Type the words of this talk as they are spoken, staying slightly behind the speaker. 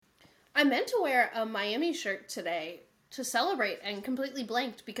I meant to wear a Miami shirt today to celebrate and completely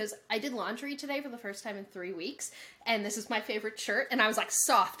blanked because I did laundry today for the first time in 3 weeks, and this is my favorite shirt, and I was like,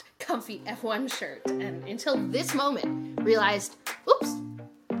 soft, comfy F1 shirt, and until this moment realized, oops,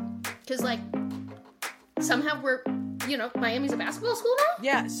 because like somehow we're, Miami's a basketball school now?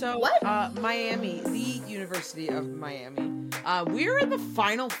 Yeah, so what? Miami, the University of Miami, we're in the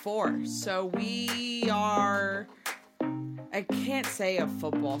Final Four, so we are, I can't say a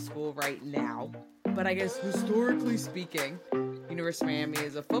football school right now, but I guess historically speaking, University of Miami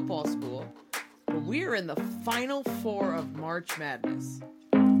is a football school. But we're in the Final Four of March Madness.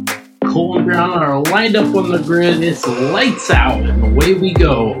 Cole and Brown are lined up on the grid. It's lights out, and away we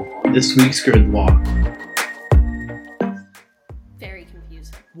go on this week's Grid Walk. Very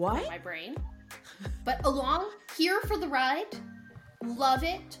confusing. What? In my brain. But along, here for the ride. Love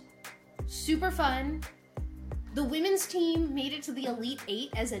it. Super fun. The women's team made it to the Elite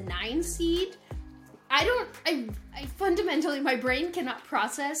Eight as a 9 seed. I fundamentally, my brain cannot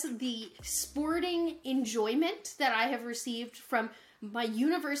process the sporting enjoyment that I have received from my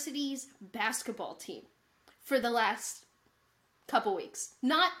university's basketball team for the last couple weeks.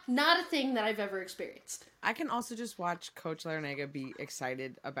 Not a thing that I've ever experienced. I can also just watch Coach Larrañaga be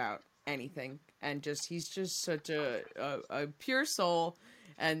excited about anything, and he's just such a pure soul.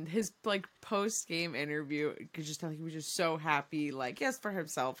 And his post game interview, you could just tell he was just so happy, yes, for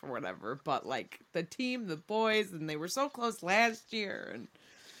himself or whatever, but the team, the boys, and they were so close last year. And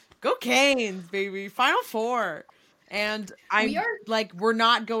go Canes, baby, Final Four. And we're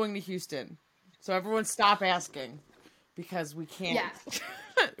not going to Houston, so everyone stop asking because we can't.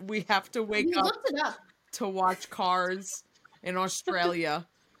 Yeah. We have to wake up to watch Cars in Australia,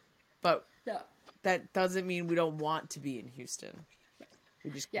 but that doesn't mean we don't want to be in Houston. We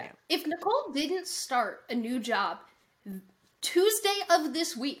just can't. If Nicole didn't start a new job Tuesday of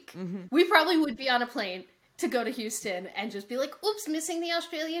this week, we probably would be on a plane to go to Houston and just be like, oops, missing the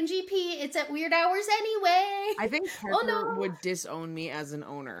Australian GP. It's at weird hours anyway. I think Parker would disown me as an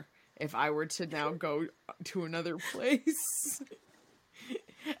owner if I were to now go to another place.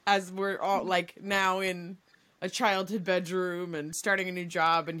 As we're all now in a childhood bedroom and starting a new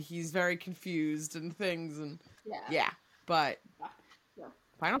job, and he's very confused and things. And but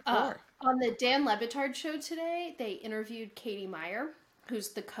Final Four. On the Dan Le Batard show today, they interviewed Katie Meyer, who's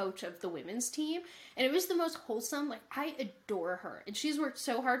the coach of the women's team, and it was the most wholesome. I adore her, and she's worked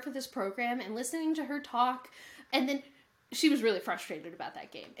so hard for this program, and listening to her talk, and then she was really frustrated about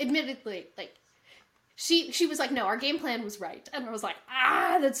that game. Admittedly, she was like, no, our game plan was right, and I was like,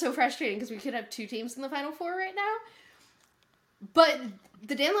 that's so frustrating because we could have 2 teams in the Final Four right now. But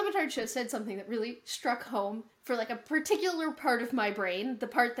the Dan Le Batard show said something that really struck home for a particular part of my brain, the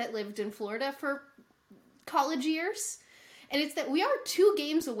part that lived in Florida for college years. And it's that we are 2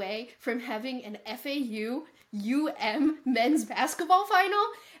 games away from having an FAU-UM men's basketball final,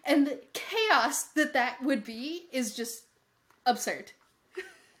 and the chaos that would be is just absurd.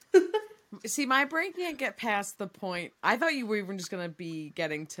 See, my brain can't get past the point. I thought you were even just going to be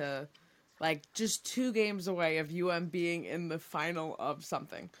getting to just 2 games away of UM being in the final of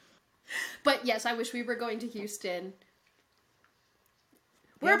something. But yes, I wish we were going to Houston.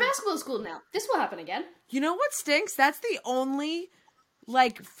 We're a basketball school now. This will happen again. You know what stinks? That's the only,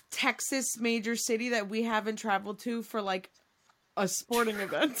 Texas major city that we haven't traveled to for, a sporting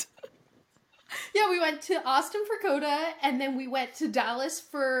event. Yeah, we went to Austin for COTA, and then we went to Dallas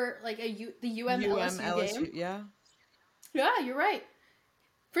for, the UM-LSU game. Yeah. Yeah, you're right.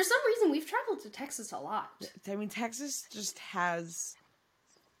 For some reason, we've traveled to Texas a lot. I mean, Texas just has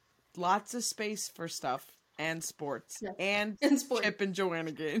lots of space for stuff and sports and Chip and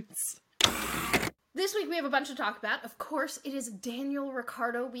Joanna games. This week we have a bunch to talk about. Of course, it is Daniel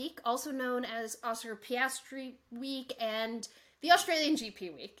Ricciardo week, also known as Oscar Piastri week, and the Australian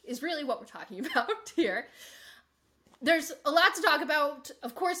GP week is really what we're talking about here. There's a lot to talk about.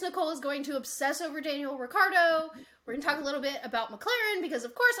 Of course, Nicole is going to obsess over Daniel Ricciardo. We're going to talk a little bit about McLaren because,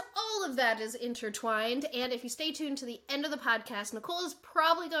 of course, all of that is intertwined. And if you stay tuned to the end of the podcast, Nicole is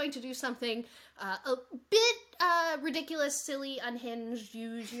probably going to do something a bit ridiculous, silly, unhinged,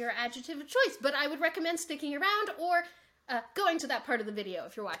 use your adjective of choice. But I would recommend sticking around or going to that part of the video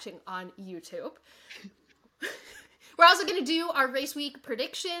if you're watching on YouTube. We're also going to do our race week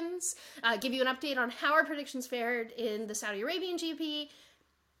predictions, give you an update on how our predictions fared in the Saudi Arabian GP,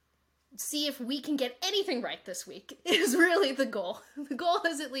 see if we can get anything right this week is really the goal. The goal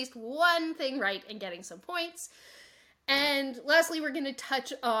is at least one thing right and getting some points. And lastly, we're going to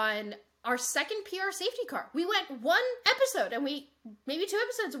touch on our second PR safety car. We went 1 episode and maybe 2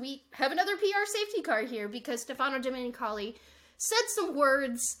 episodes, we have another PR safety car here because Stefano Domenicali said some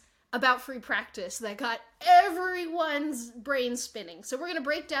words about free practice that got everyone's brain spinning. So we're going to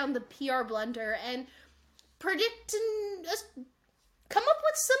break down the PR blunder and predict and come up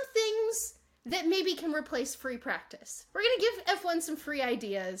with some things that maybe can replace free practice. We're going to give F1 some free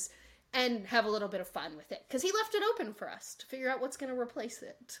ideas and have a little bit of fun with it, because he left it open for us to figure out what's going to replace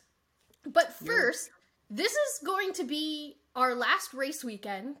it. But first, this is going to be our last race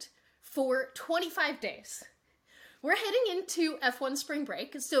weekend for 25 days. We're heading into F1 spring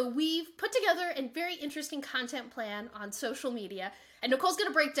break, so we've put together a very interesting content plan on social media, and Nicole's going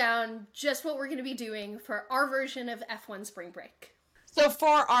to break down just what we're going to be doing for our version of F1 spring break. So for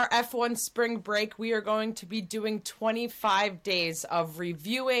our F1 spring break, we are going to be doing 25 days of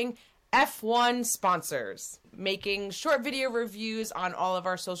reviewing F1 sponsors, making short video reviews on all of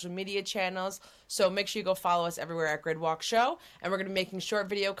our social media channels. So make sure you go follow us everywhere at Gridwalk Show. And we're going to be making short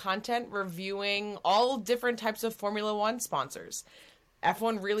video content reviewing all different types of Formula One sponsors.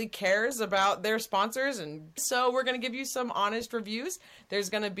 F1 really cares about their sponsors, and so we're going to give you some honest reviews. There's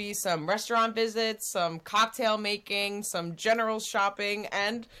going to be some restaurant visits, some cocktail making, some general shopping,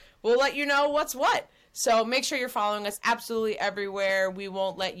 and we'll let you know what's what. So make sure you're following us absolutely everywhere. We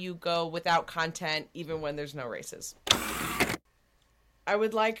won't let you go without content, even when there's no races. I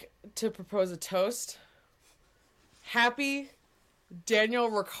would like to propose a toast. Happy Daniel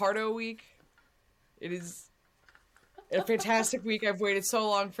Ricciardo week. It is a fantastic week. I've waited so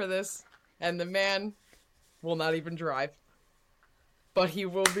long for this. And the man will not even drive. But he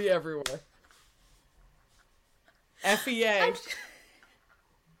will be everywhere. FEA.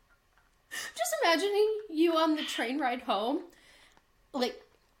 Just imagining you on the train ride home, like,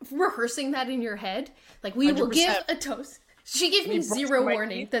 rehearsing that in your head. Like, we 100%. Will give a toast. She gave me zero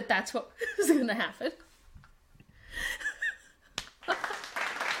warning that that's what was going to happen.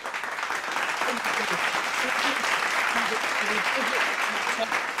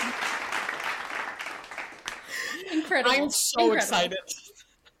 Incredible. I'm so excited.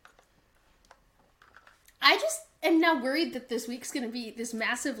 I just am now worried that this week's going to be this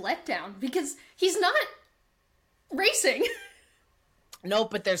massive letdown because he's not racing. No,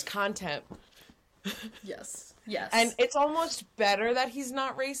 but there's content. Yes. Yes. And it's almost better that he's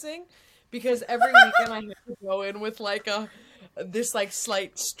not racing because every weekend I have to go in with like this like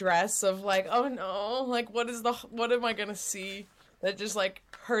slight stress of like, oh no, like what am I going to see that just like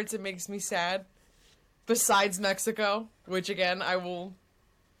hurts and makes me sad besides Mexico, which again, I will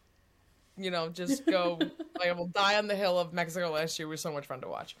just go, I will die on the hill of Mexico last year. It was so much fun to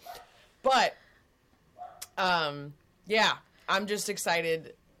watch. But, yeah, I'm just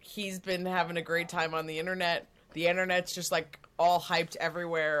excited. He's been having a great time on the internet. The internet's just, like, all hyped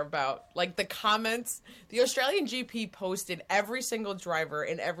everywhere about, like, the comments. The Australian GP posted every single driver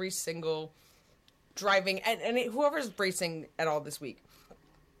in every single driving, and whoever's racing at all this week,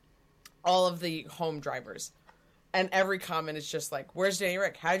 all of the home drivers. And every comment is just like, where's Danny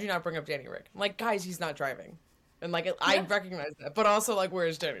Rick? How did you not bring up Danny Rick? I'm like, guys, he's not driving. And like, I recognize that. But also like,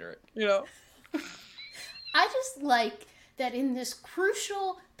 where's Danny Rick? You know? I just like that in this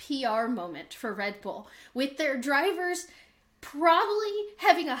crucial PR moment for Red Bull, with their drivers probably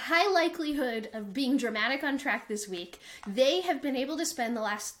having a high likelihood of being dramatic on track this week, they have been able to spend the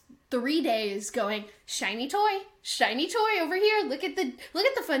last 3 days going, shiny toy over here. Look at the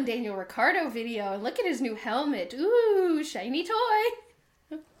fun Daniel Ricciardo video and look at his new helmet. Ooh, shiny toy.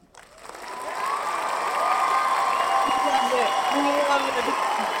 We love it.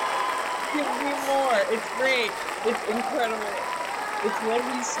 Give me more. It's great. It's incredible. It's what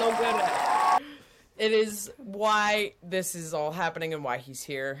he's so good at. It is why this is all happening and why he's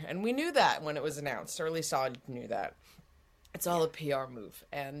here. And we knew that when it was announced, or at least I knew that. It's all a PR move.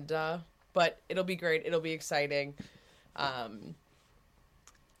 And, but it'll be great. It'll be exciting.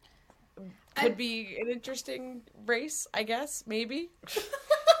 Could be an interesting race, I guess, maybe.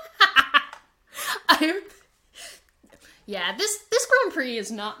 Yeah, this Grand Prix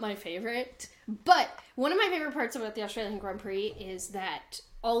is not my favorite, but one of my favorite parts about the Australian Grand Prix is that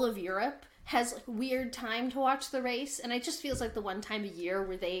all of Europe has like weird time to watch the race, and it just feels like the one time a year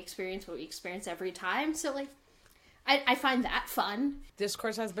where they experience what we experience every time. So like, I find that fun.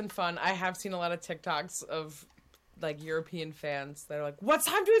 Discourse has been fun. I have seen a lot of TikToks of like European fans that are like, "What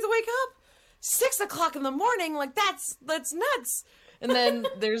time do we have to wake up? 6 o'clock in the morning? Like that's nuts." And then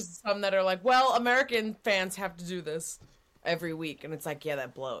there's some that are like, "Well, American fans have to do this every week," and it's like, yeah,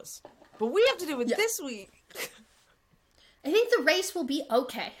 that blows. But we have to do it this week. I think the race will be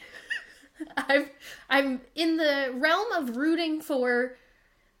okay. I'm in the realm of rooting for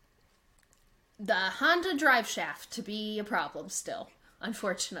the Honda drive shaft to be a problem still,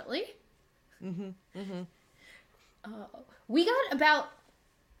 unfortunately. We got about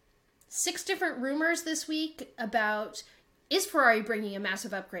 6 different rumors this week about, is Ferrari bringing a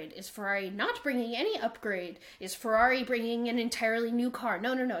massive upgrade? Is Ferrari not bringing any upgrade? Is Ferrari bringing an entirely new car?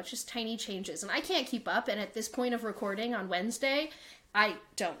 No, it's just tiny changes. And I can't keep up, and at this point of recording on Wednesday, I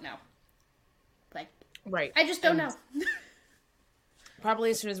don't know. Like, right. I just don't know. Probably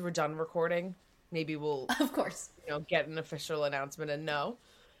as soon as we're done recording, maybe we'll, of course, get an official announcement and know.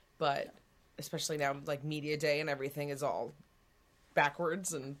 But especially now, like, media day and everything is all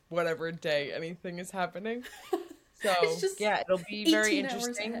backwards and whatever day anything is happening. So, yeah, it'll be very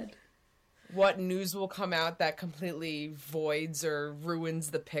interesting what news will come out that completely voids or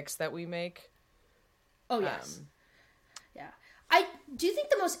ruins the picks that we make. Oh, yes. Yeah. I do think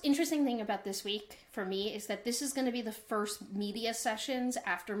the most interesting thing about this week for me is that this is going to be the first media sessions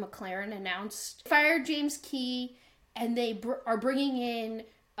after McLaren announced fired James Key, and they are bringing in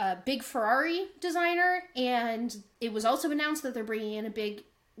a big Ferrari designer, and it was also announced that they're bringing in a big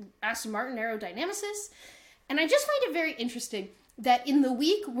Aston Martin aerodynamicist. And I just find it very interesting that in the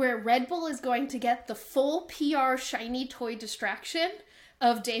week where Red Bull is going to get the full PR shiny toy distraction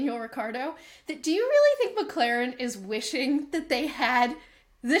of Daniel Ricciardo, that do you really think McLaren is wishing that they had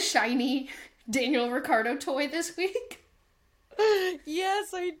the shiny Daniel Ricciardo toy this week?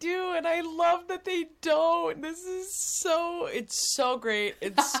 Yes, I do, and I love that they don't. It's so great.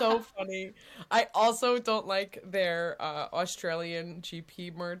 It's so funny. I also don't like their Australian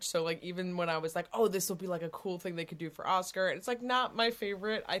GP merch, so like even when I was like, oh, this will be like a cool thing they could do for Oscar, it's like not my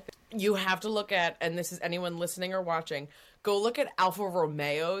favorite. I think you have to look at, and this is anyone listening or watching, go look at Alfa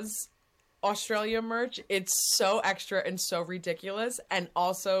Romeo's Australia merch. It's so extra and so ridiculous, and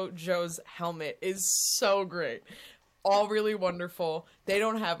also Joe's helmet is so great. All really wonderful. They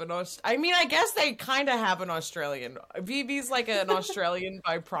don't have I mean, I guess they kind of have an Australian. VB's like an Australian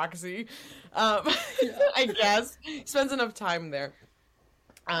by proxy. I guess. He spends enough time there.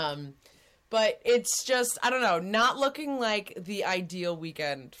 But it's just, I don't know, not looking like the ideal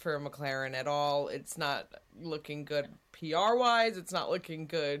weekend for McLaren at all. It's not looking good PR-wise. It's not looking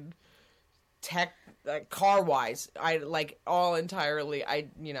good car-wise.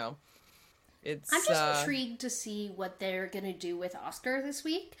 I'm just intrigued to see what they're going to do with Oscar this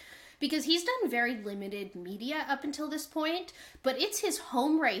week, because he's done very limited media up until this point, but it's his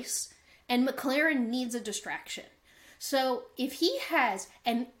home race, and McLaren needs a distraction. So if he has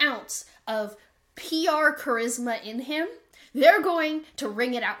an ounce of PR charisma in him, they're going to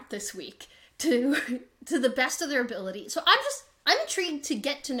wring it out this week to the best of their ability. So I'm intrigued to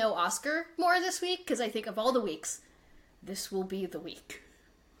get to know Oscar more this week, because I think of all the weeks, this will be the week.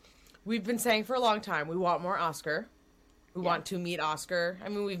 We've been saying for a long time, we want more Oscar. We want to meet Oscar. I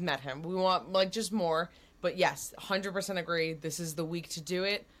mean, we've met him. We want, like, just more. But yes, 100% agree. This is the week to do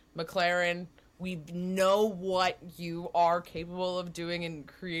it. McLaren, we know what you are capable of doing in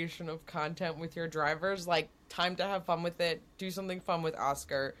creation of content with your drivers. Like, time to have fun with it. Do something fun with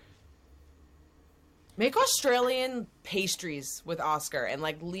Oscar. Make Australian pastries with Oscar and,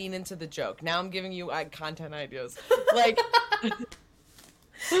 like, lean into the joke. Now I'm giving you content ideas. Like...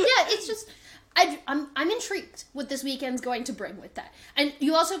 Yeah, it's just, I'm intrigued what this weekend's going to bring with that. And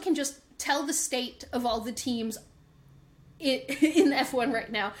you also can just tell the state of all the teams in F1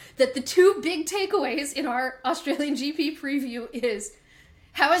 right now that the two big takeaways in our Australian GP preview is,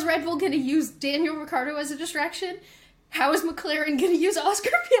 how is Red Bull going to use Daniel Ricciardo as a distraction? How is McLaren going to use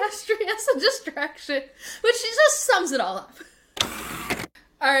Oscar Piastri as a distraction? Which just sums it all up.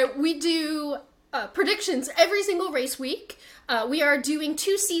 All right, we do predictions every single race week. We are doing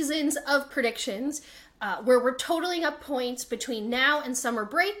 2 seasons of predictions where we're totaling up points between now and summer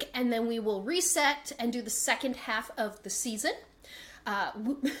break, and then we will reset and do the second half of the season.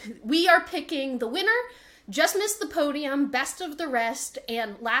 We are picking the winner, just missed the podium, best of the rest,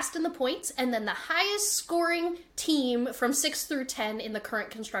 and last in the points, and then the highest scoring team from 6 through 10 in the current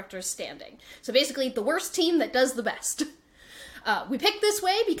constructors standing. So basically, the worst team that does the best. We picked this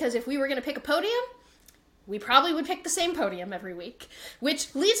way because if we were going to pick a podium, we probably would pick the same podium every week,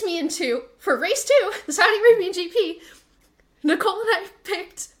 which leads me into, for race 2, the Saudi Arabian GP, Nicole and I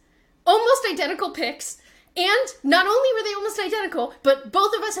picked almost identical picks, and not only were they almost identical, but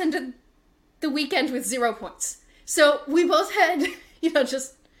both of us ended the weekend with 0 points. So we both had,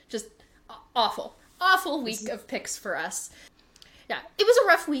 just awful week of picks for us. Yeah, it was a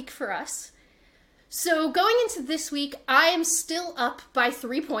rough week for us. So going into this week, I am still up by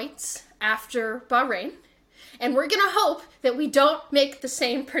 3 points after Bahrain. And we're going to hope that we don't make the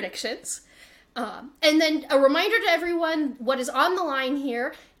same predictions. And then a reminder to everyone, what is on the line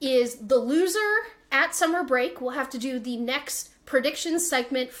here is the loser at summer break will have to do the next prediction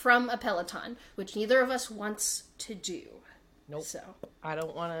segment from a Peloton, which neither of us wants to do. Nope. So I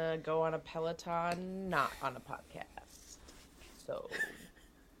don't want to go on a Peloton, not on a podcast. So.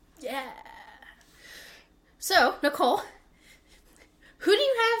 yeah. So, Nicole, who do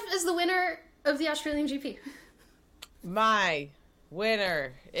you have as the winner of the Australian GP? My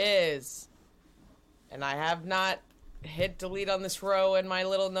winner is, and I have not hit delete on this row in my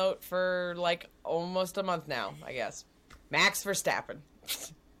little note for like almost a month now, I guess. Max Verstappen.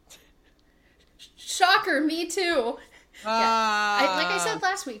 Shocker, me too. Like I said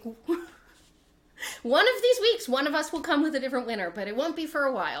last week, one of these weeks, one of us will come with a different winner, but it won't be for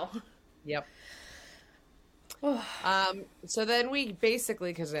a while. Yep. So then we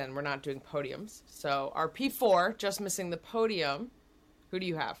basically, because then we're not doing podiums. So our P4, just missing the podium. Who do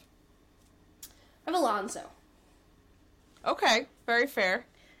you have? I have Alonso. Okay, very fair.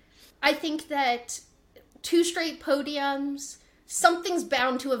 I think that 2 straight podiums, something's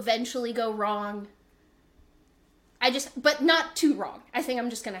bound to eventually go wrong. But not too wrong. I think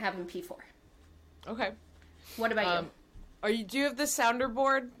I'm just going to have him P4. Okay. What about you? Do you have the sounder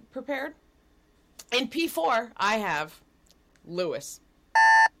board prepared? In P4, I have Lewis.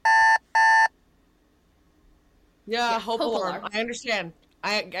 Yeah, hope alarm. I understand.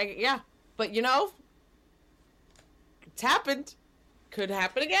 Yeah, but it's happened. Could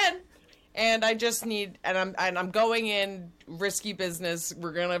happen again. And I just need, and I'm going in risky business.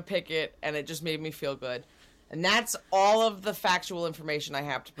 We're gonna pick it, and it just made me feel good. And that's all of the factual information I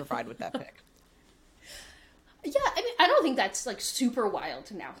have to provide with that pick. Yeah, I mean, I don't think that's like super wild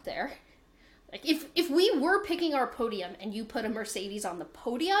and out there. Like, if we were picking our podium and you put a Mercedes on the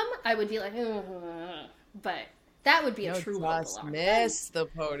podium, I would be like, but that would be a true just alarm. Miss the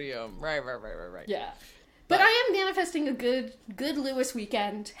podium. Right. Yeah. But I am manifesting a good Lewis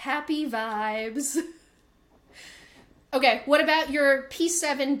weekend. Happy vibes. Okay, what about your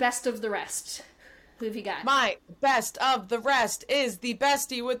P7 best of the rest? Who have you got? My best of the rest is the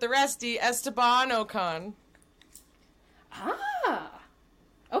bestie with the resty, Esteban Ocon. Ah,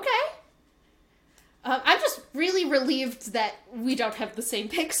 okay. I'm just really relieved that we don't have the same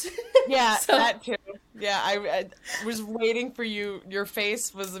picks. Yeah, that too. Yeah, I was waiting for you. Your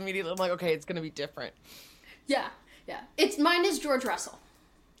face was immediately, I'm like, okay, it's going to be different. Yeah. Mine is George Russell.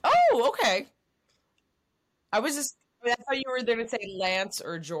 Oh, okay. I thought you were there to say Lance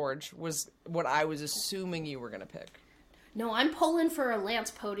or George was what I was assuming you were going to pick. No, I'm pulling for a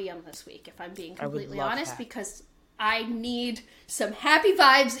Lance podium this week, if I'm being completely honest, because I need some happy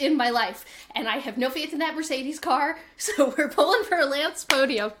vibes in my life, and I have no faith in that Mercedes car, so we're pulling for a Lance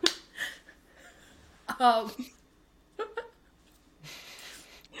podium.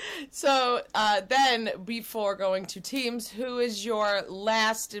 So then, before going to teams, who is your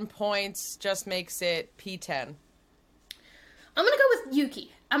last in points? Just makes it P10. I'm going to go with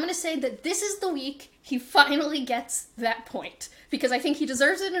Yuki. I'm going to say that this is the week he finally gets that point, because I think he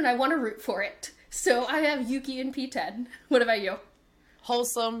deserves it and I want to root for it. So I have Yuki in P10. What about you?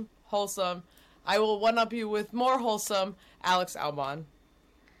 Wholesome. I will one-up you with more wholesome, Alex Albon.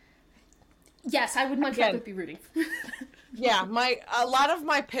 Yes, I would much rather be rooting. Yeah, a lot of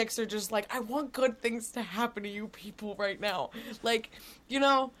my picks are just like, I want good things to happen to you people right now. Like,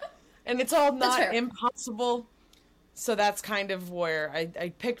 and it's all not impossible. So that's kind of where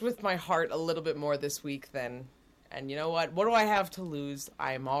I picked with my heart a little bit more this week and you know what? What do I have to lose?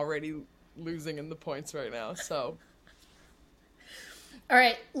 I'm already losing in the points right now, so. All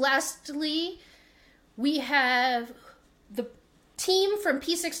right, lastly, we have the team from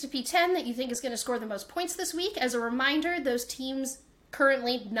P6 to P10 that you think is going to score the most points this week. As a reminder, those teams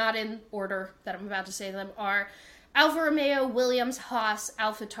currently not in order that I'm about to say them are Alfa Romeo, Williams, Haas,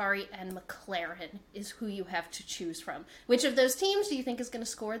 AlphaTauri, and McLaren is who you have to choose from. Which of those teams do you think is going to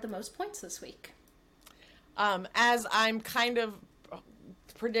score the most points this week? As I'm kind of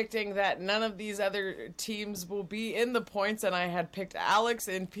predicting that none of these other teams will be in the points and I had picked Alex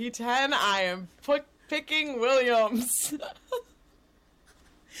in P10, I am picking Williams.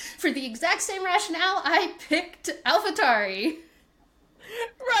 For the exact same rationale, I picked AlphaTauri.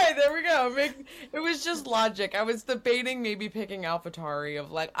 Right, there we go. It was just logic. I was debating maybe picking AlphaTauri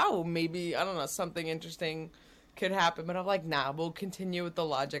of like, oh, maybe, I don't know, something interesting could happen. But I'm like, nah, we'll continue with the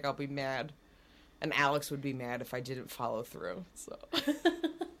logic. I'll be mad. And Alex would be mad if I didn't follow through. So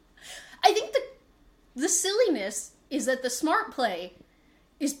I think the silliness is that the smart play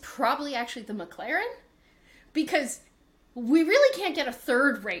is probably actually the McLaren. Because we really can't get a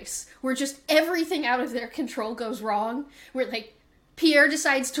third race where just everything out of their control goes wrong. Where, like, Pierre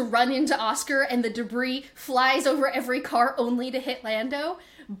decides to run into Oscar and the debris flies over every car only to hit Lando.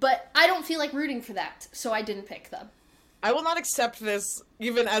 But I don't feel like rooting for that, so I didn't pick them. I will not accept this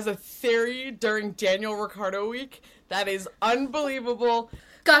even as a theory during Daniel Ricciardo week. That is unbelievable.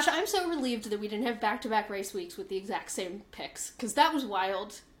 Gosh, I'm so relieved that we didn't have back-to-back race weeks with the exact same picks, because that was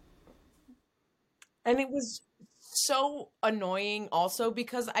wild. And it was so annoying also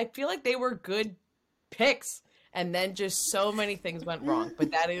because I feel like they were good picks and then just so many things went wrong.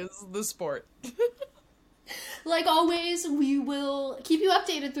 But that is the sport. Like always, we will keep you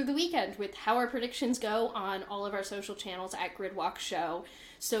updated through the weekend with how our predictions go on all of our social channels at Gridwalk Show.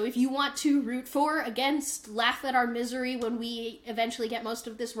 So if you want to root for, against, laugh at our misery when we eventually get most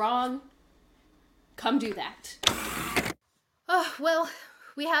of this wrong, come do that. Oh, well,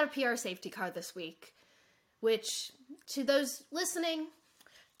 we had a PR safety car this week, which, to those listening,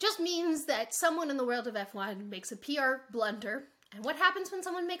 just means that someone in the world of F1 makes a PR blunder. And what happens when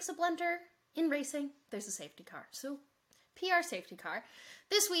someone makes a blunder? In racing, there's a safety car. So, PR safety car.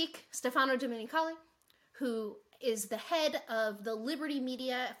 This week, Stefano Domenicali, who is the head of the Liberty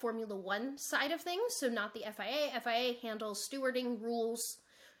Media Formula One side of things, so not the FIA. FIA handles stewarding, rules,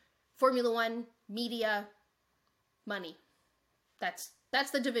 Formula One, media, money. That's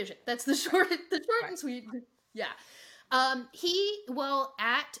the division. That's the short and sweet. Yeah. He,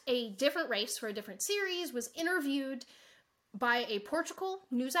 at a different race for a different series, was interviewed by a Portugal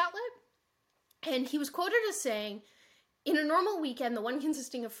news outlet. And he was quoted as saying, in a normal weekend, the one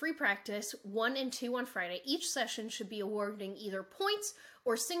consisting of free practice, 1 and 2 on Friday, each session should be awarding either points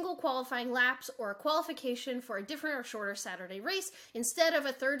or single qualifying laps or a qualification for a different or shorter Saturday race instead of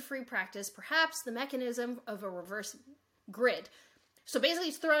a third free practice, perhaps the mechanism of a reverse grid. So basically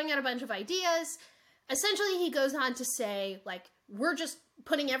he's throwing out a bunch of ideas. Essentially he goes on to say, like, we're just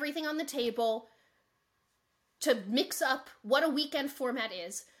putting everything on the table to mix up what a weekend format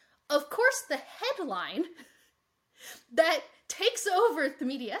is. Of course, the headline that takes over the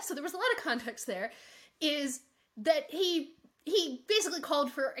media, so there was a lot of context there, is that he basically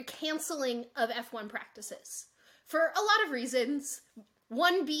called for a canceling of F1 practices for a lot of reasons.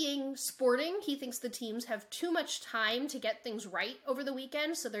 One being sporting. He thinks the teams have too much time to get things right over the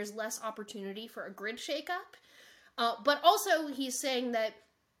weekend, so there's less opportunity for a grid shakeup. But also, he's saying that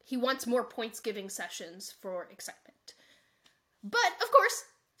he wants more points-giving sessions for excitement. But, of course,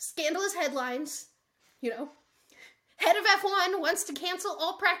 scandalous headlines, head of F1 wants to cancel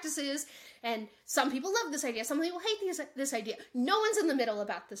all practices, and some people love this idea, some people hate this idea. No one's in the middle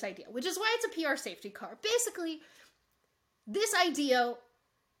about this idea, which is why it's a PR safety car. Basically, this idea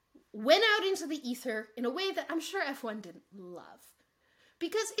went out into the ether in a way that I'm sure F1 didn't love.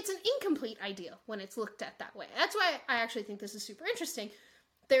 Because it's an incomplete idea when it's looked at that way. That's why I actually think this is super interesting.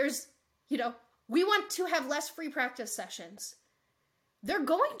 There's, we want to have less free practice sessions. They're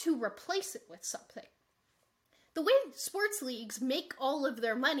going to replace it with something. The way sports leagues make all of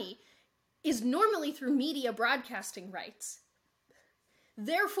their money is normally through media broadcasting rights.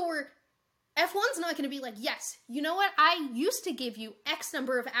 Therefore, F1's not going to be like, yes, you know what? I used to give you X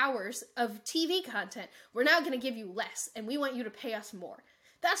number of hours of TV content. We're now going to give you less, and we want you to pay us more.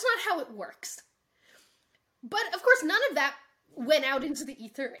 That's not how it works. But, of course, none of that went out into the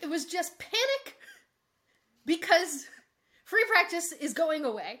ether. It was just panic because free practice is going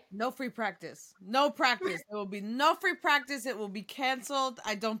away. No free practice. No practice. There will be no free practice. It will be canceled.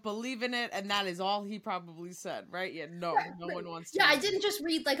 I don't believe in it. And that is all he probably said, right? Yeah, no one wants to. Yeah, I didn't just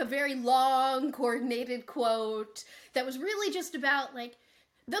read like a very long, coordinated quote that was really just about like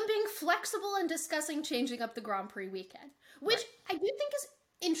them being flexible and discussing changing up the Grand Prix weekend, which I do think is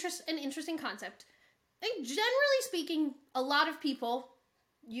an interesting concept. I think generally speaking, a lot of people,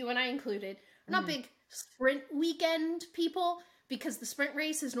 you and I included, are not big sprint weekend people because the sprint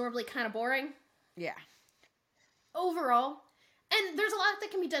race is normally kind of boring. Yeah. Overall. And there's a lot that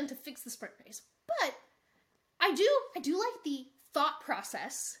can be done to fix the sprint race. But I do like the thought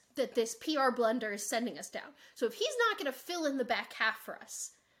process that this PR blunder is sending us down. So if he's not going to fill in the back half for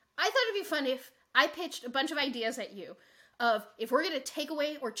us, I thought it'd be fun if I pitched a bunch of ideas at you of if we're going to take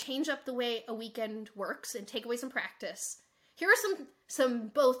away or change up the way a weekend works and take away some practice, here are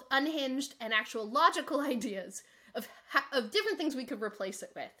some both unhinged and actual logical ideas of different things we could replace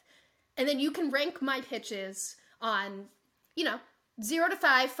it with. And then you can rank my pitches on, 0 to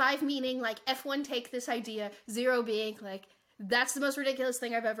 5, 5 meaning like F1 take this idea, 0 being like, that's the most ridiculous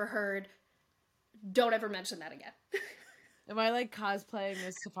thing I've ever heard. Don't ever mention that again. Am I like cosplaying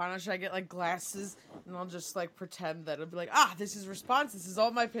as Stefano? Should I get like glasses and I'll just like pretend that it'll be like, this is response. This is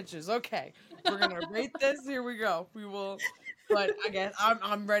all my pitches. Okay, we're gonna rate this. Here we go. We will. But again,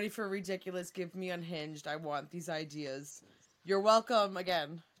 I'm ready for ridiculous. Give me unhinged. I want these ideas. You're welcome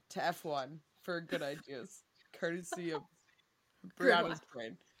again to F1 for good ideas, courtesy of Brianna's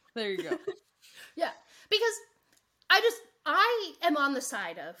brain. There you go. Yeah, because I am on the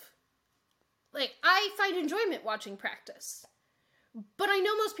side of, like, I find enjoyment watching practice. But I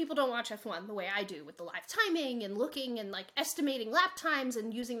know most people don't watch F1 the way I do, with the live timing and looking and, like, estimating lap times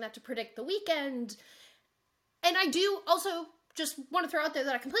and using that to predict the weekend. And I do also just want to throw out there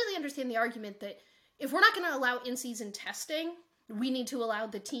that I completely understand the argument that if we're not going to allow in-season testing, we need to allow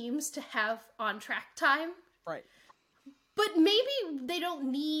the teams to have on-track time. Right. But maybe they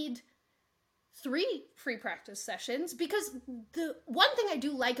don't need 3 free practice sessions, because the one thing I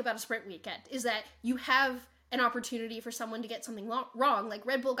do like about a sprint weekend is that you have an opportunity for someone to get something wrong. Like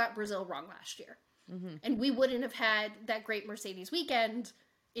Red Bull got Brazil wrong last year. Mm-hmm. And we wouldn't have had that great Mercedes weekend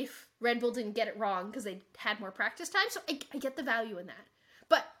if Red Bull didn't get it wrong because they had more practice time. So I get the value in that.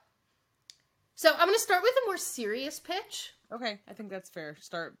 But, so I'm going to start with a more serious pitch. Okay, I think that's fair.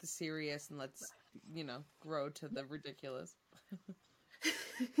 Start with the serious and let's, grow to the ridiculous.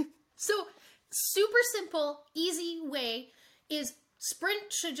 So, super simple, easy way is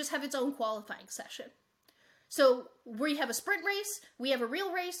sprint should just have its own qualifying session. So, we have a sprint race, we have a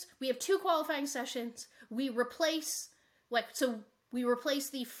real race, we have 2 qualifying sessions, we replace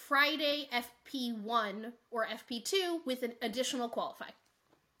the Friday FP1 or FP2 with an additional qualifying.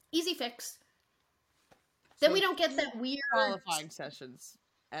 Easy fix. Then So we don't get that weird qualifying sessions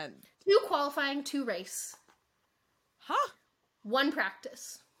and 2 qualifying, 2 race, 1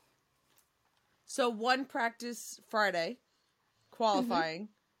 practice. So 1 practice Friday, qualifying,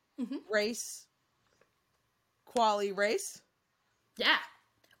 race, quali race.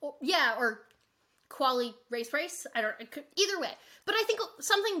 Yeah, or quali race. Either way. But I think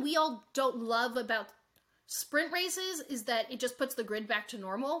something we all don't love about sprint races is that it just puts the grid back to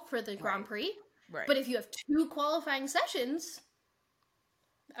normal for the Grand Prix. Right. But if you have 2 qualifying sessions,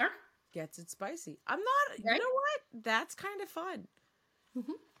 gets it spicy. I'm not. Right? You know what? That's kind of fun.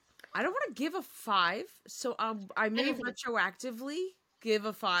 Mm-hmm. I don't want to give a 5, so I may retroactively give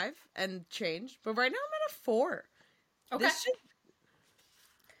a 5 and change. But right now I'm at a 4. Okay.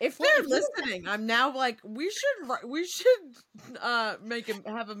 If they're listening, I'm now like, we should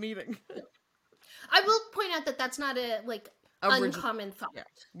have a meeting. I will point out that that's not a uncommon thought. Yeah.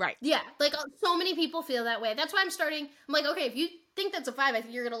 Right. Yeah, like so many people feel that way. That's why I'm like, okay, if you think that's a 5, I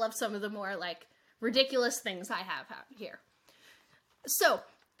think you're gonna love some of the more like ridiculous things I have out here. So,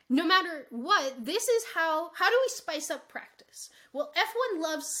 no matter what, this is how do we spice up practice? Well, F1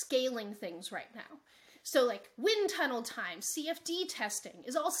 loves scaling things right now. So, like, wind tunnel time, CFD testing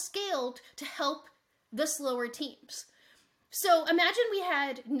is all scaled to help the slower teams. So, imagine we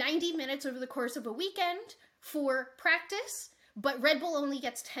had 90 minutes over the course of a weekend for practice, but Red Bull only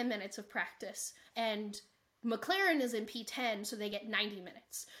gets 10 minutes of practice, and McLaren is in P10, so they get 90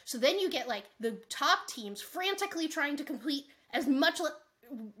 minutes. So then you get, like, the top teams frantically trying to complete as much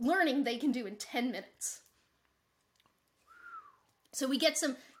learning they can do in 10 minutes. So we get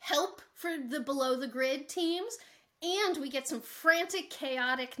some help for the below-the-grid teams, and we get some frantic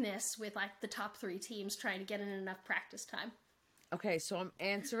chaoticness with, like, the top 3 teams trying to get in enough practice time. Okay, so I'm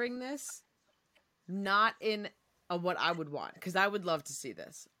answering this not in what I would want, because I would love to see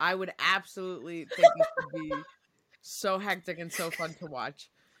this. I would absolutely think this would be so hectic and so fun to watch.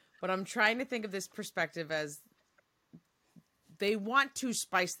 But I'm trying to think of this perspective as they want to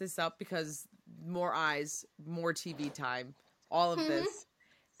spice this up because more eyes, more TV time, all of this.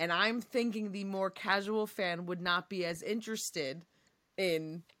 And I'm thinking the more casual fan would not be as interested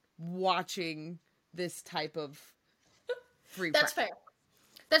in watching this type of free That's fair.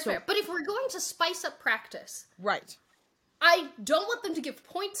 That's fair. But if we're going to spice up practice, right, I don't want them to give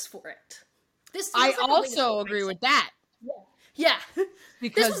points for it. I also agree with that. Yeah.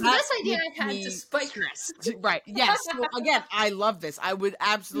 Because this was the best idea I had to spice. Right. Yes. Well, again, I love this. I would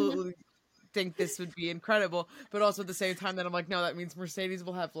absolutely think this would be incredible. But also at the same time that I'm like, no, that means Mercedes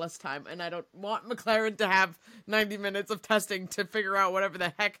will have less time. And I don't want McLaren to have 90 minutes of testing to figure out whatever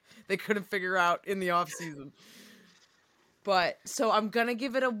the heck they couldn't figure out in the off season. But so I'm going to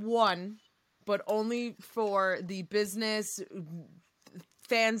give it a 1, but only for the business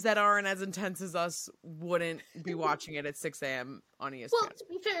fans that aren't as intense as us wouldn't be watching it at 6 a.m. on ESPN. Well, to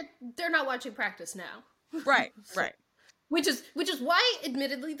be fair, they're not watching practice now. Right. Which is why,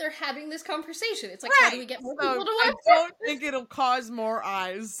 admittedly, they're having this conversation. It's like, right. How do we get more people to watch? I don't think it'll cause more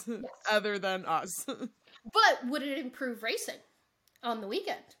eyes other than us. But would it improve racing on the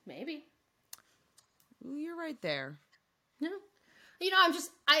weekend? Maybe. Ooh, you're right there. No.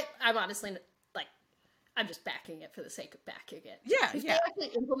 I'm honestly, like, I'm just backing it for the sake of backing it. Yeah, if they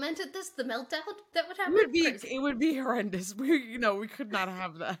actually implemented this, the meltdown that would happen. It would be horrendous. We could not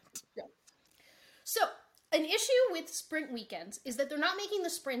have that. Yeah. So, an issue with sprint weekends is that they're not making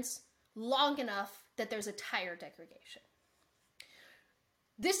the sprints long enough that there's a tire degradation.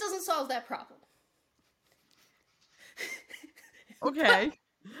 This doesn't solve that problem. Okay.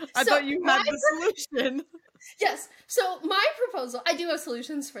 I thought you had the solution. Yes. So my proposal, I do have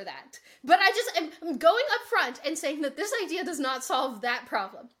solutions for that. But I'm going up front and saying that this idea does not solve that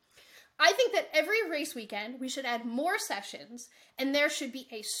problem. I think that every race weekend, we should add more sessions, and there should be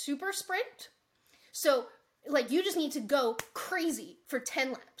a super sprint. So, like, you just need to go crazy for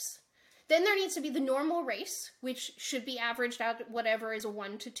 10 laps. Then there needs to be the normal race, which should be averaged out at whatever is a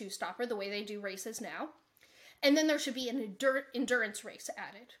 1 to 2 stopper, the way they do races now. And then there should be an endurance race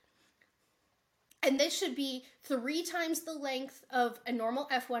added. And this should be 3 times the length of a normal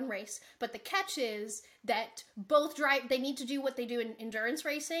F1 race. But the catch is that they need to do what they do in endurance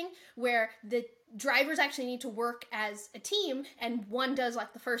racing, where the drivers actually need to work as a team, and one does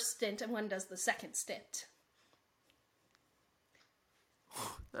like the first stint and one does the second stint.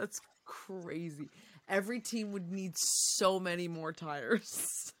 That's crazy. Every team would need so many more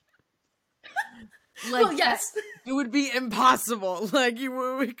tires. Like, well, yes. It would be impossible. Like,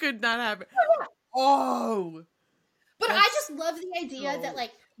 we could not have it. Oh! But I just love the idea that,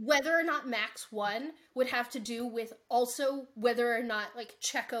 like, whether or not Max won would have to do with also whether or not, like,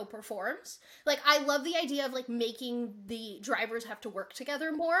 Checo performs. Like, I love the idea of, like, making the drivers have to work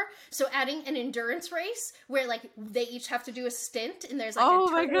together more. So adding an endurance race where, like, they each have to do a stint and there's, like,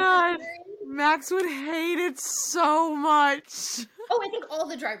 oh my god! Max would hate it so much! Oh, I think all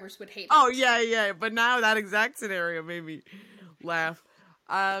the drivers would hate it. Oh, yeah. But now that exact scenario made me laugh.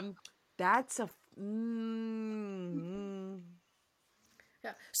 That's a...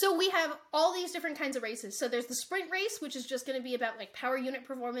 Yeah. So we have all these different kinds of races. So there's the sprint race, which is just going to be about like power unit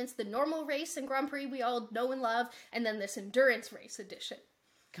performance, the normal race and Grand Prix we all know and love, and then this endurance race edition.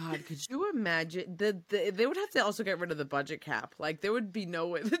 God, could you imagine? They would have to also get rid of the budget cap. Like, there would be no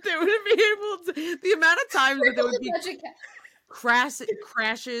way that they would be able to... The amount of times that there would be crashes,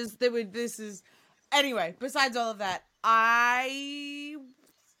 Anyway, besides all of that, I'm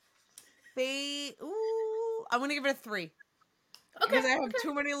going to give it a 3. Okay. Because I have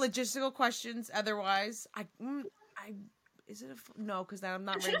too many logistical questions. Otherwise, is it no? Because I'm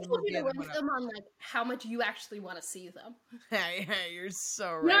not ready to look at them on like how much you actually want to see them. Hey, you're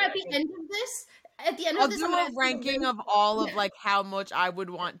so right. You know, at the end of this, I'll do a ranking of all of like how much I would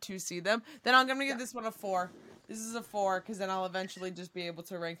want to see them. Then I'm gonna give this one a 4. This is a 4 because then I'll eventually just be able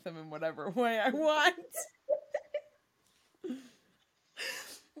to rank them in whatever way I want.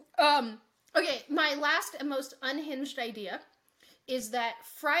 Okay, my last and most unhinged idea is that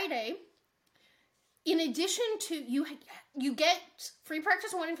Friday, in addition to you get free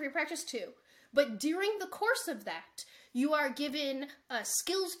practice 1 and free practice 2, but during the course of that, you are given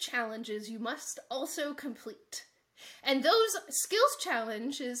skills challenges you must also complete. And those skills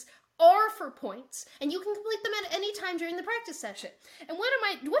challenges are for points, and you can complete them at any time during the practice session. And what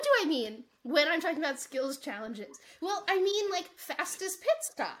do I mean when I'm talking about skills challenges? Well, I mean like fastest pit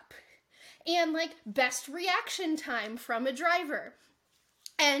stop, and like best reaction time from a driver,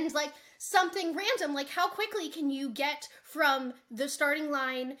 and like something random like how quickly can you get from the starting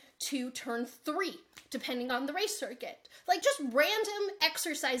line to turn 3, depending on the race circuit. Like just random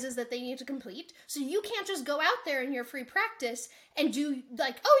exercises that they need to complete, so you can't just go out there in your free practice and do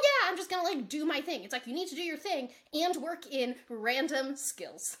like, oh yeah, I'm just gonna like do my thing. It's like you need to do your thing and work in random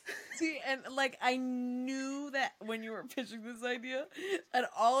skills. See, and like I knew that when you were pitching this idea, that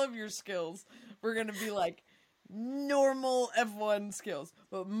all of your skills were gonna be like normal F1 skills,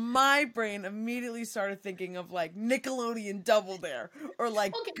 but my brain immediately started thinking of like Nickelodeon Double Dare or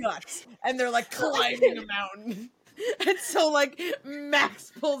like Guts, and they're like climbing a mountain. And so like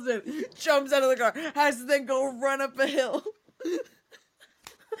Max pulls in, jumps out of the car, has to then go run up a hill.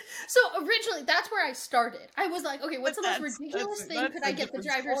 So originally that's where I started. I was like, okay, what's the most ridiculous thing could I get the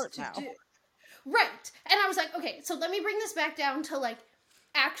drivers to do? Right. And I was like, okay, so let me bring this back down to like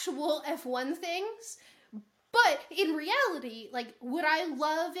actual F1 things. But in reality, like, would I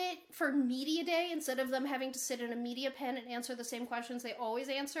love it for media day instead of them having to sit in a media pen and answer the same questions they always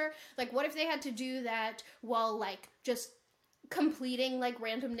answer? Like, what if they had to do that while, like, just completing, like,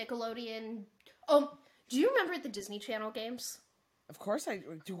 random Nickelodeon... Oh, do you remember the Disney Channel games? Of course I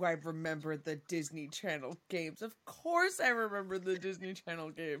do. I remember the Disney Channel games. Of course I remember the Disney Channel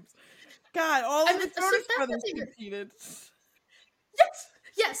games. God, all of the Jonas Brothers competed.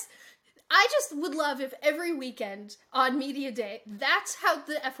 Yes. I just would love if every weekend on media day, that's how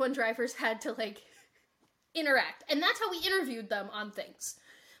the F1 drivers had to, like, interact. And that's how we interviewed them on things.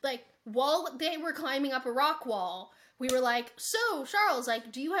 Like, while they were climbing up a rock wall, we were like, so, Charles,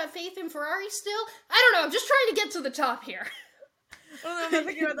 like, do you have faith in Ferrari still? I don't know, I'm just trying to get to the top here. Oh no, I'm not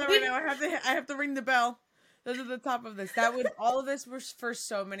thinking about that right now. I have to ring the bell. Those are the top of this. All of this was for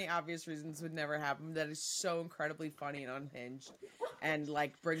so many obvious reasons would never happen. That is so incredibly funny and unhinged, and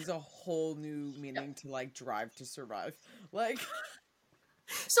like brings a whole new meaning to like Drive to Survive. Like,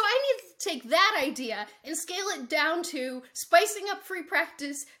 So I need to take that idea and scale it down to spicing up free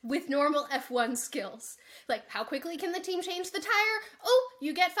practice with normal F1 skills. Like, how quickly can the team change the tire? Oh,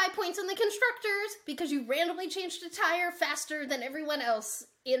 you get 5 points in the constructors because you randomly changed a tire faster than everyone else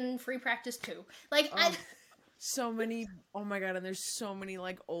in free practice too. Like, so many, oh my god, and there's so many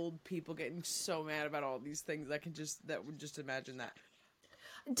like old people getting so mad about all these things. That would just imagine that.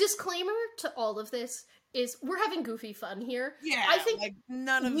 Disclaimer to all of this is we're having goofy fun here. Yeah, I think like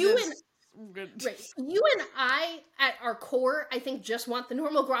none of you this. right, you and I, at our core, I think just want the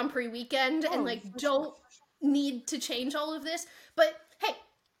normal Grand Prix weekend and like don't need to change all of this. But hey,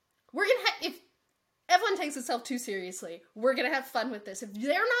 we're gonna if everyone takes itself too seriously, we're gonna have fun with this. If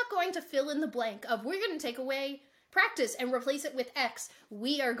they're not going to fill in the blank of we're gonna take away practice and replace it with X,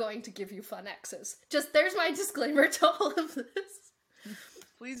 we are going to give you fun X's. Just there's my disclaimer to all of this.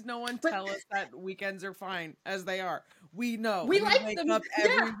 Please, no one tell us that weekends are fine as they are. We know. We like wake them. up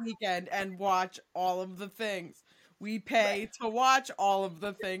every weekend and watch all of the things. We pay to watch all of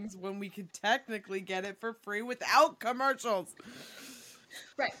the things when we could technically get it for free without commercials.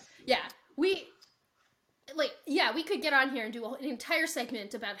 Right. Yeah. We could get on here and do an entire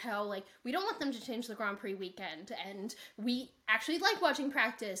segment about how, like, we don't want them to change the Grand Prix weekend, and we actually like watching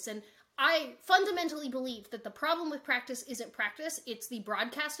practice, and I fundamentally believe that the problem with practice isn't practice, it's the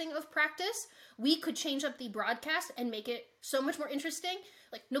broadcasting of practice. We could change up the broadcast and make it so much more interesting.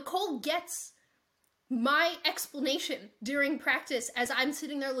 Like, Nicole gets my explanation during practice as I'm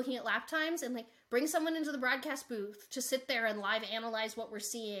sitting there looking at lap times, and, like, bring someone into the broadcast booth to sit there and live analyze what we're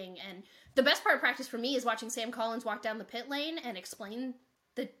seeing. And the best part of practice for me is watching Sam Collins walk down the pit lane and explain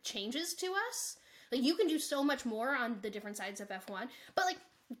the changes to us. Like, you can do so much more on the different sides of F1, but, like,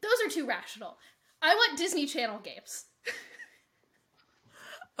 those are too rational. I want Disney Channel games.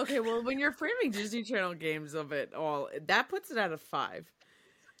 Okay, well, when you're framing Disney Channel games of it all, that puts it at a 5.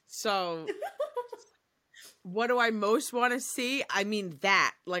 So, what do I most want to see? I mean,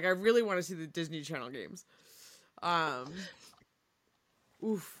 that. Like, I really want to see the Disney Channel games.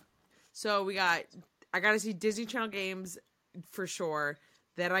 Oof. So, I gotta see Disney Channel games for sure.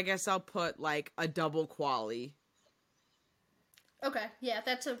 Then I guess I'll put, like, a double quali. Okay, yeah,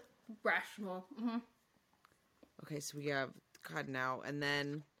 that's a rational. Mm-hmm. Okay, so we have God now, and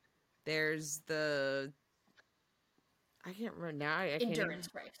then there's the I can't remember now. I can't endurance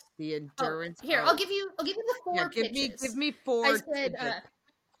even, race. The endurance. Oh, here, I'll give you the 4 pitches. Give me 4. I said,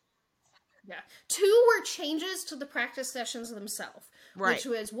 yeah, 2 were changes to the practice sessions themselves, right. Which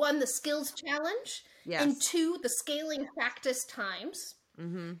was 1, the skills challenge, yes. And 2, the scaling practice times,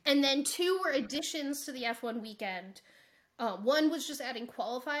 mm-hmm. And then 2 were additions to the F1 weekend. 1 was just adding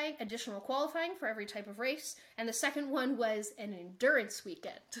additional qualifying for every type of race, and the second one was an endurance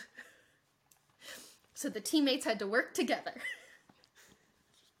weekend. So the teammates had to work together.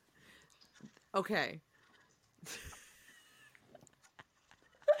 Okay.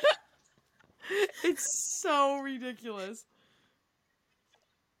 It's so ridiculous.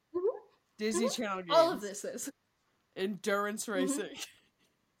 Mm-hmm. Disney Channel games. All of this is. Endurance racing.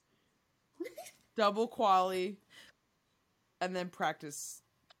 Mm-hmm. Double quali. And then practice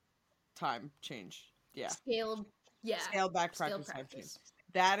time change. Yeah. Scaled back practice time change.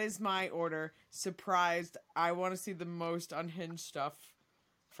 That is my order. Surprised. I want to see the most unhinged stuff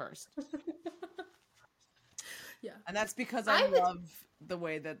first. Yeah. And that's because I love the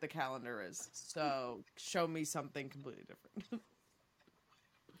way that the calendar is. So show me something completely different.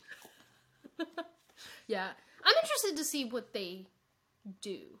 Yeah. I'm interested to see what they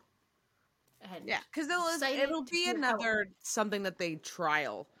do. And yeah, because it'll be another something that they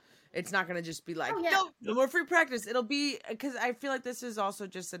trial. It's not going to just be like, no more free practice. It'll be, because I feel like this is also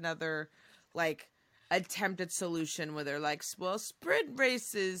just another, like, attempted solution where they're like, well, sprint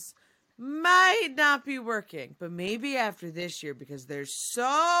races might not be working, but maybe after this year, because there's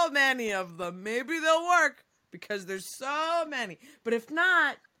so many of them, maybe they'll work because there's so many. But if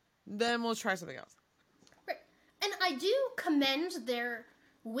not, then we'll try something else. Right. And I do commend their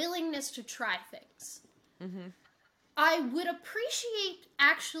willingness to try things. Mm-hmm. I would appreciate,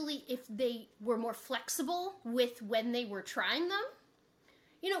 actually, if they were more flexible with when they were trying them.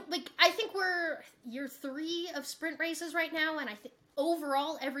 You know, like, I think we're year 3 of sprint races right now, and I think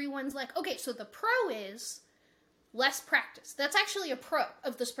overall everyone's like, okay, so the pro is less practice. That's actually a pro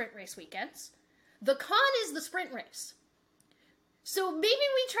of the sprint race weekends. The con is the sprint race. So maybe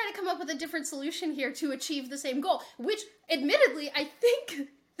we try to come up with a different solution here to achieve the same goal, which, admittedly, I think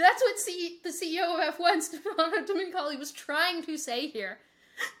that's what the CEO of F1, Stefano Domenicali, was trying to say here.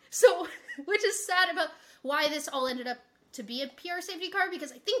 So, which is sad about why this all ended up to be a PR safety car,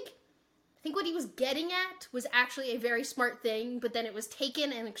 because I think what he was getting at was actually a very smart thing, but then it was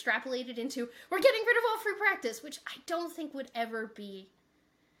taken and extrapolated into, we're getting rid of all free practice, which I don't think would ever be.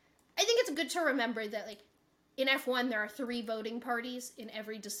 I think it's good to remember that, like, in F1, there are 3 voting parties in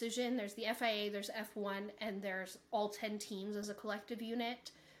every decision. There's the FIA, there's F1, and there's all 10 teams as a collective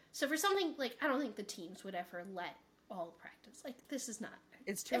unit. So for something, like, I don't think the teams would ever let all practice. Like, this is not.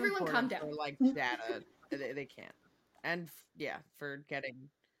 It's too everyone calm down. For, like, data. They can't. And, yeah, for getting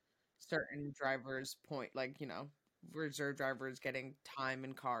certain drivers reserve drivers getting time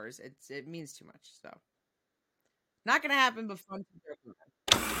in cars, it means too much. So, not gonna happen, but fun to do.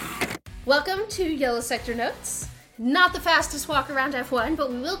 Welcome to Yellow Sector Notes. Not the fastest walk around F1, but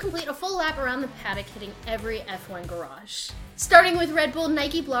we will complete a full lap around the paddock, hitting every F1 garage. Starting with Red Bull,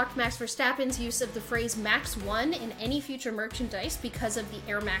 Nike blocked Max Verstappen's use of the phrase Max 1 in any future merchandise because of the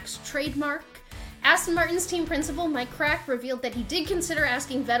Air Max trademark. Aston Martin's team principal, Mike Crack, revealed that he did consider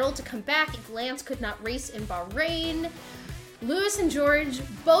asking Vettel to come back if Lance could not race in Bahrain. Lewis and George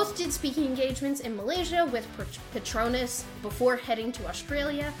both did speaking engagements in Malaysia with Petronas before heading to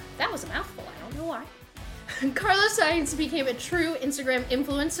Australia. That was a mouthful, I don't know why. Carlos Sainz became a true Instagram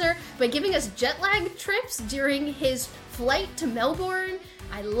influencer by giving us jet lag trips during his flight to Melbourne.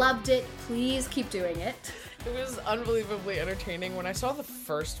 I loved it. Please keep doing it. It was unbelievably entertaining. When I saw the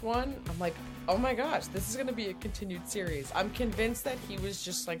first one, I'm like, oh my gosh, this is going to be a continued series. I'm convinced that he was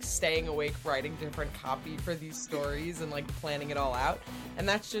just like staying awake, writing different copy for these stories and like planning it all out. And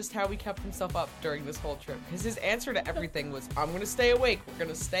that's just how he kept himself up during this whole trip. Because his answer to everything was, I'm going to stay awake. We're going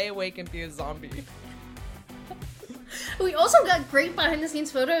to stay awake and be a zombie. We also got great behind-the-scenes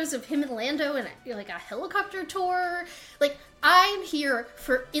photos of him and Lando in like a helicopter tour. Like, I'm here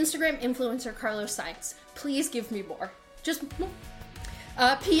for Instagram influencer Carlos Sainz. Please give me more. Just more.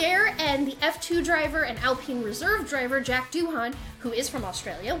 Pierre and the F2 driver and Alpine reserve driver Jack Doohan, who is from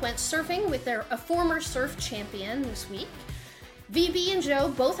Australia, went surfing with a former surf champion this week. VB and Joe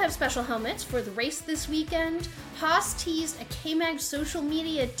both have special helmets for the race this weekend. Haas teased a K-Mag social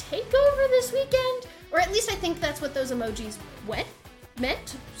media takeover this weekend, or at least I think that's what those emojis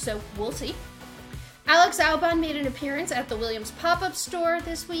meant, so we'll see. Alex Albon made an appearance at the Williams pop-up store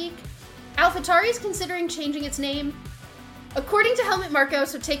this week. AlphaTauri is considering changing its name, according to Helmut Marko,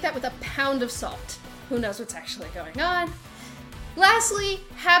 so take that with a pound of salt. Who knows what's actually going on? Lastly,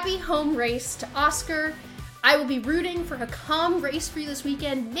 happy home race to Oscar. I will be rooting for a calm race for you this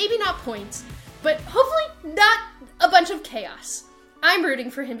weekend. Maybe not points, but hopefully not a bunch of chaos. I'm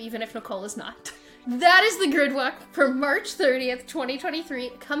rooting for him even if Nicole is not. That is the grid walk for March 30th,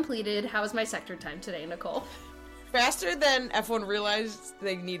 2023, completed. How was my sector time today, Nicole? Faster than F1 realized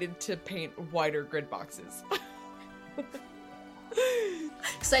they needed to paint wider grid boxes.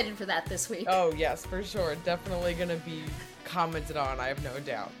 Excited for that this week. Oh, yes, for sure. Definitely going to be commented on, I have no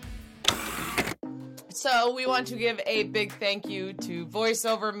doubt. So we want to give a big thank you to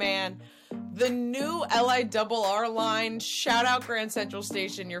VoiceOver Man, the new LIRR line, shout out Grand Central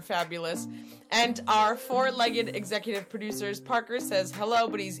Station, you're fabulous, and our four-legged executive producers. Parker says hello,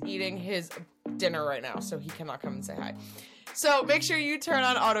 but he's eating his dinner right now, so he cannot come and say hi. So make sure you turn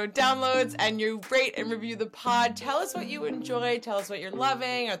on auto downloads and you rate and review the pod. Tell us what you enjoy. Tell us what you're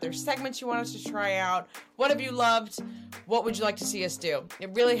loving. Are there segments you want us to try out? What have you loved? What would you like to see us do? It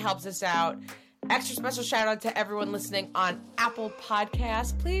really helps us out. Extra special shout out to everyone listening on Apple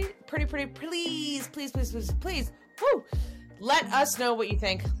Podcasts. Please, please, woo! Let us know what you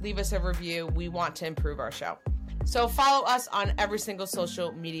think. Leave us a review. We want to improve our show. So follow us on every single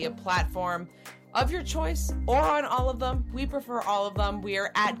social media platform of your choice, or on all of them. We prefer all of them. We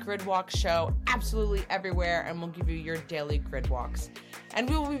are at Gridwalk Show absolutely everywhere, and we'll give you your daily grid walks. And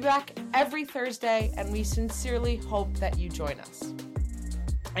we will be back every Thursday, and we sincerely hope that you join us.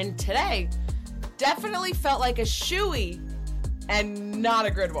 And today definitely felt like a shoey and not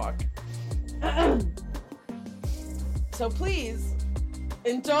a grid walk. So please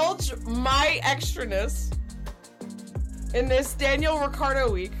indulge my extraness in this Daniel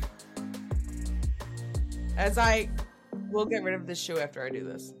Ricciardo week, as I will get rid of this shoe after I do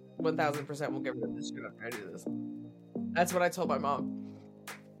this. 1000% will get rid of this shoe after I do this. That's what I told my mom.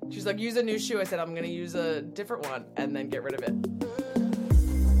 She's like, use a new shoe. I said, I'm going to use a different one and then get rid of it.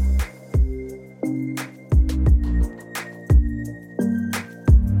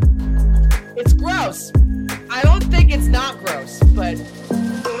 It's gross. I don't think it's not gross, but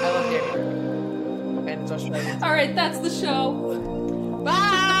I love Daniel. And it's Australian. All right, that's the show.